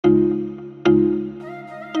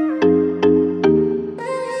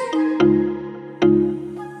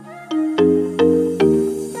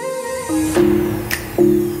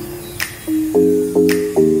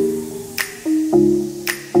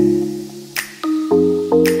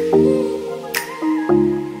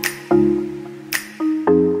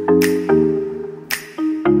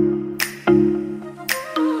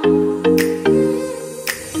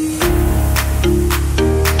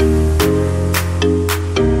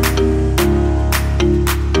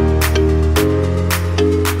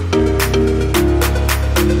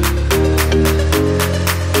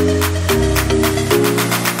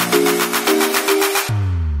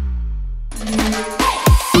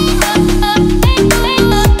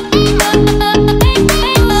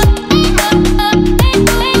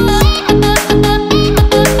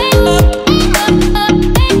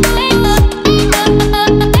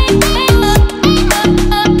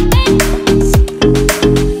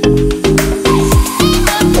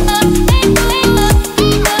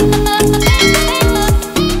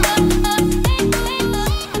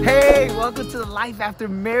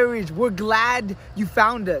after marriage. We're glad you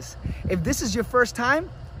found us. If this is your first time,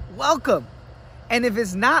 welcome. And if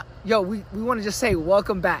it's not, we want to just say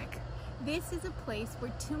welcome back. This is a place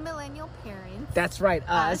where two millennial parents, that's right,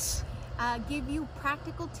 us, give you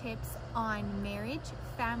practical tips on marriage,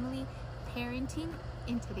 family, parenting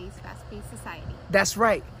in today's fast-paced society. That's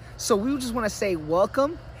right. So we just want to say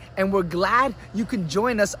welcome, and we're glad you can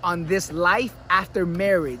join us on this life after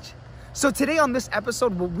marriage. So today on this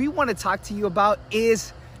episode, what we want to talk to you about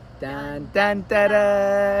is dun, dun, dun,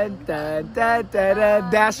 dun, dun, dun, dun,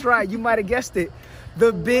 dun. That's right. You might have guessed it.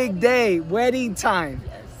 The big day, wedding time.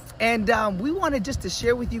 Yes. And we wanted just to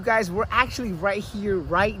share with you guys, we're actually right here,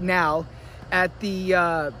 right now at the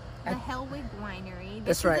Helwig Winery.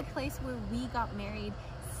 That's This right. is a place where we got married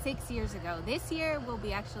 6 years ago. This year will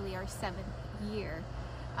be actually our 7th year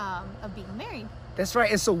of being married. That's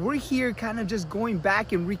right. And so we're here kind of just going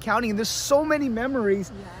back and recounting. And there's so many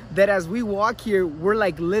memories that as we walk here, we're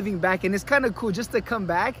like living back. And it's kind of cool just to come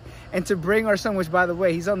back and to bring our son, which by the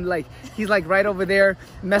way, he's like right over there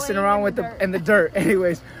messing around with the dirt.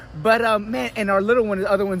 Anyways, but man, and our little one,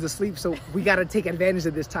 the other one's asleep. So we got to take advantage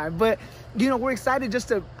of this time. But we're excited just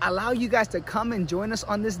to allow you guys to come and join us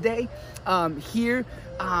on this day here.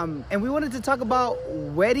 And we wanted to talk about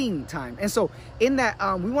wedding time. And so in that,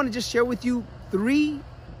 we want to just share with you 3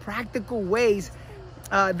 practical ways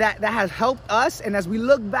that has helped us. And as we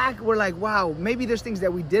look back, we're like, wow, maybe there's things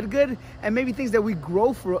that we did good and maybe things that we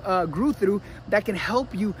grew through that can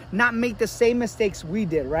help you not make the same mistakes we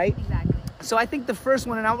did, right? Exactly. So I think the first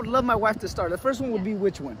one, and I would love my wife to start. The first one would be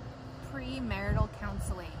which one? Premarital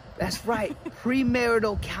counseling. That's right.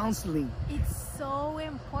 Premarital counseling. It's so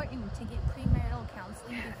important to get premarital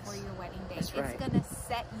counseling before your wedding day. That's right. It's going to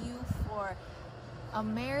set you for a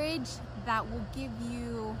marriage that will give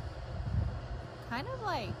you kind of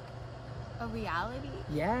like a reality.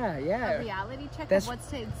 Yeah. A reality check of what's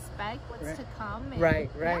to expect, what's to come. And, right.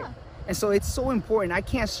 Yeah. And so it's so important. I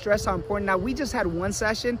can't stress how important. Now, we just had one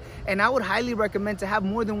session, and I would highly recommend to have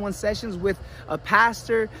more than one sessions with a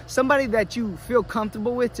pastor, somebody that you feel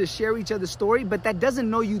comfortable with to share each other's story, but that doesn't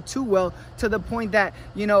know you too well to the point that,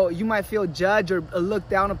 you might feel judged or looked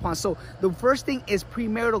down upon. So the first thing is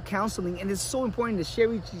premarital counseling, and it's so important to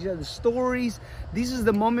share each other's stories. This is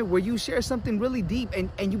the moment where you share something really deep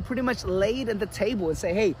and you pretty much lay it at the table and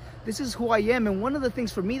say, hey, this is who I am. And one of the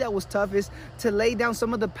things for me that was tough is to lay down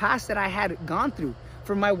some of the past that I had gone through,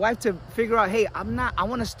 for my wife to figure out, hey, I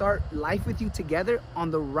want to start life with you together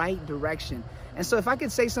on the right direction. And so if I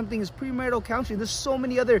could say something is premarital counseling, there's so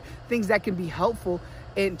many other things that can be helpful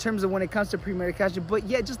in terms of when it comes to premarital counseling. But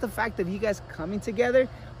yeah, just the fact of you guys coming together,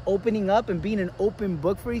 opening up and being an open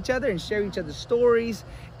book for each other and sharing each other's stories,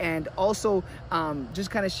 and also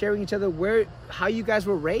just kind of sharing each other how you guys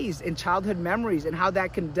were raised in childhood memories and how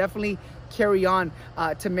that can definitely carry on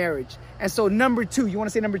to marriage. And so number 2, you want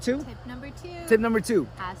to say number 2? Tip number 2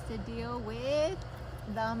 has to deal with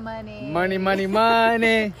the money.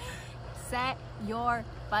 Money. Set your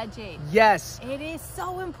budget. Yes. It is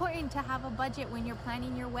so important to have a budget when you're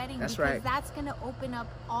planning your wedding. That's because right. That's going to open up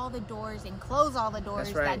all the doors and close all the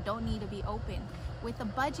doors that don't need to be open. With a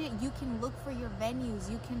budget, you can look for your venues.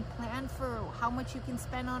 You can plan for how much you can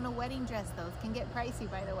spend on a wedding dress. Those can get pricey,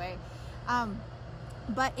 by the way.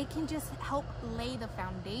 But it can just help lay the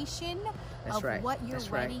foundation of what your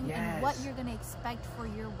wedding and what you're going to expect for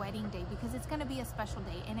your wedding day, because it's going to be a special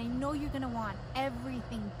day. And I know you're going to want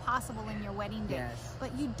everything possible in your wedding day, but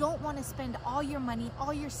you don't want to spend all your money,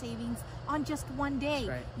 all your savings on just one day.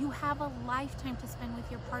 You have a lifetime to spend with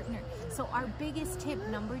your partner. So our biggest tip,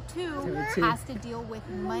 number 2, has to deal with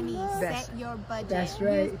money. Set your budget. That's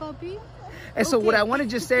right. Yes, puppy? And so what I want to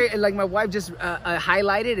just say, like my wife just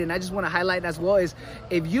highlighted, and I just want to highlight as well, is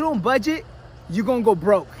if you don't budget, you're going to go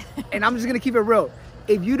broke. And I'm just going to keep it real.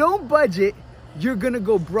 If you don't budget, you're going to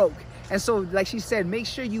go broke. And so, like she said, make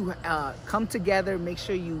sure you come together, make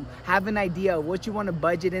sure you have an idea of what you want to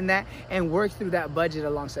budget in that and work through that budget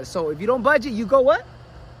alongside. So if you don't budget, you go what?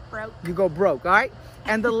 Broke. You go broke, all right?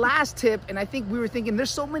 And the last tip, and I think we were thinking there's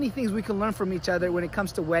so many things we can learn from each other when it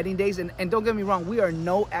comes to wedding days. And don't get me wrong, we are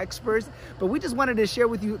no experts, but we just wanted to share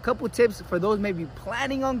with you a couple tips for those maybe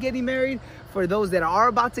planning on getting married, for those that are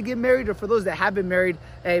about to get married, or for those that have been married.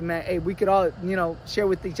 Hey, man, hey, we could all, share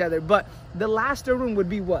with each other. But the last third one would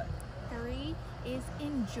be what? 3 is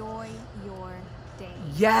enjoy your day.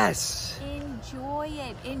 Yes. Enjoy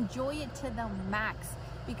it. Enjoy it to the max.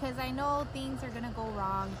 Because I know things are going to go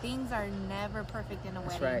wrong. Things are never perfect in a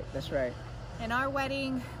wedding. That's right. In our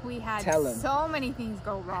wedding, we had so many things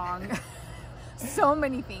go wrong. So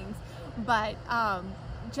many things. But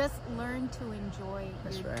just learn to enjoy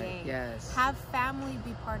your day. Yes. Have family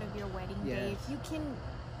be part of your wedding day. If you can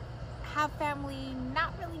have family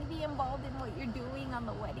not really be involved in what you're doing on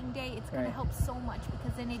the wedding day, it's going to help so much,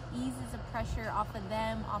 because then it eases the pressure off of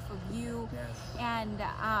them, off of you. And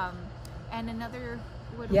another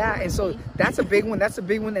and so that's a big one. That's a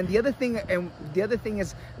big one. And the other thing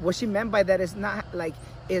is, what she meant by that is not,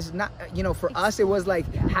 you know, for us it was like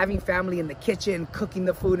having family in the kitchen cooking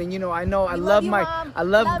the food. And you know I love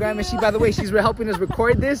grandma. She, by the way, she's helping us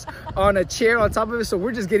record this on a chair on top of it, so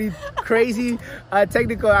we're just getting crazy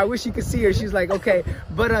technical. I wish you could see her. She's like, okay,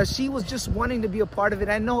 but she was just wanting to be a part of it.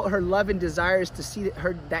 I know her love and desire is to see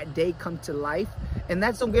that day come to life, and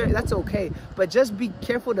that's okay, but just be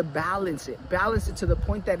careful to balance it to the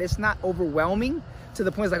point that it's not overwhelming, to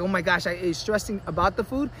the point it's like, oh my gosh, it's stressing about the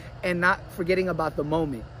food and not forgetting about the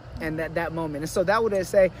moment and that moment. And so that would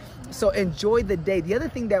say, so enjoy the day. The other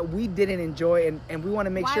thing that we didn't enjoy, and we want to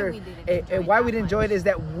make sure why we didn't enjoy it, is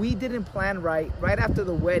that we didn't plan right after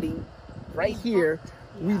the wedding.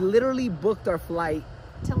 We literally booked our flight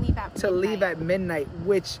to leave at midnight,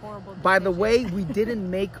 which, by the way, we didn't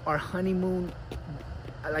make our honeymoon.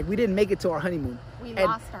 Like, we didn't make it to our honeymoon. We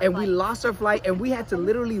lost our flight, and we had to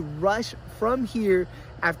literally rush from here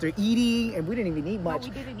after eating, and we didn't even eat much. No,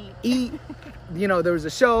 we didn't eat. You know, there was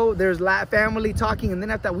a show, there's family talking, and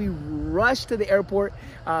then after that we rushed to the airport.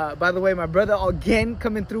 By the way, my brother again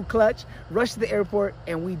coming through clutch, rushed to the airport,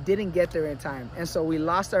 and we didn't get there in time, and so we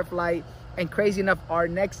lost our flight. And crazy enough, our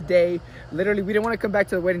next day, literally, we didn't want to come back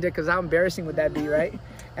to the wedding day because how embarrassing would that be, right?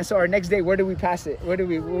 And so our next day, where did we pass it? We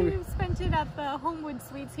spent it at the Homewood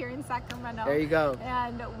Suites here in Sacramento. There you go.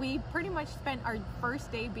 And we pretty much spent our first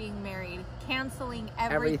day being married canceling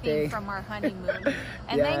everything from our honeymoon.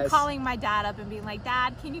 And then calling my dad up and being like,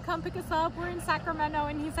 Dad, can you come pick us up? We're in Sacramento.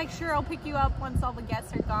 And he's like, sure, I'll pick you up once all the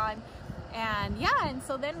guests are gone. And and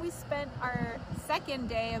so then we spent our second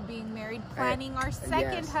day of being married planning our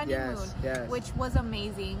second honeymoon, which was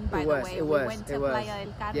amazing, by the way. We went to Playa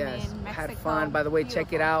del Carmen, Mexico. Had fun. By the way,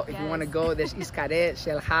 check it out. If you want to go, there's Xcaret,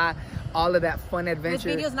 Xel-Há, all of that fun adventure.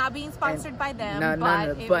 This video's not being sponsored by them,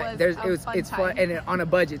 but it's fun, and on a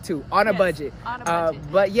budget too. On a budget.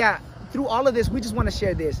 But yeah, through all of this, we just want to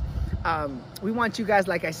share this. We want you guys,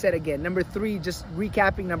 like I said again, number 3, just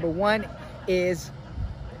recapping. Number 1 is...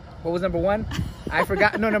 What was number 1? I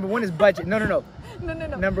forgot. No, number 1 is budget. No.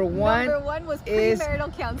 Number one was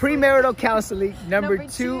premarital counseling. Premarital counseling. Number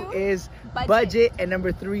 2 is budget. And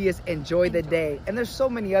number 3 is enjoy the day. And there's so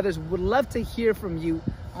many others. Would love to hear from you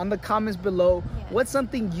on the comments below. What's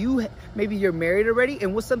something maybe you're married already,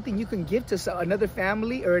 and what's something you can give to another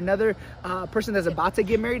family or another person that's about to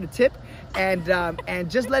get married, a tip.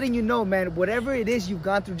 And just letting you know, man, whatever it is you've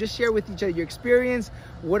gone through, just share with each other your experience.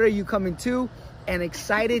 What are you coming to? And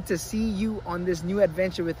excited to see you on this new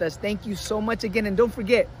adventure with us. Thank you so much again. And don't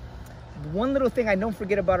forget, one little thing I don't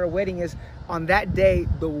forget about our wedding is on that day,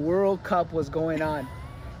 the World Cup was going on.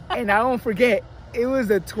 And I don't forget, it was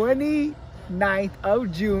the 29th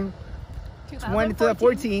of June,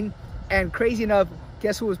 2014. And crazy enough,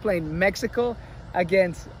 guess who was playing? Mexico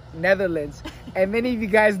against Netherlands. And many of you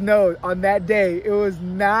guys know on that day, it was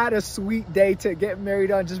not a sweet day to get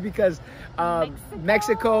married on, just because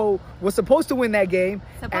Mexico was supposed to win that game,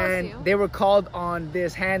 they were called on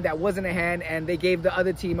this hand that wasn't a hand, and they gave the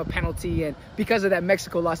other team a penalty, and because of that,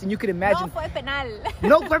 Mexico lost. And you could imagine, no fue penal.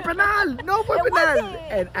 No fue penal. No fue penal.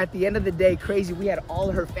 And at the end of the day, crazy, we had all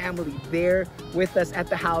of her family there with us at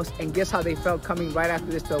the house, and guess how they felt coming right after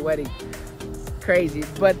this to the wedding? Crazy.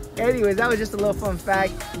 But anyways, that was just a little fun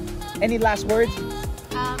fact. Any last words? If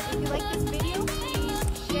you like this video, please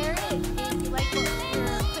share it. If you like what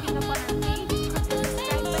we're putting up on our page, hit the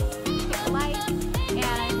subscribe button, hit the like,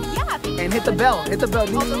 and hit the bell. Hit the bell.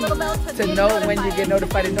 The little bell to know when you get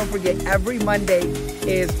notified. And don't forget, every Monday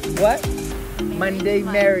is what? Monday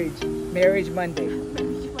Marriage Monday.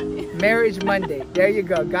 Marriage Monday. There you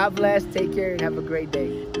go. God bless. Take care and have a great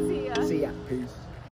day. See ya. See ya. Peace.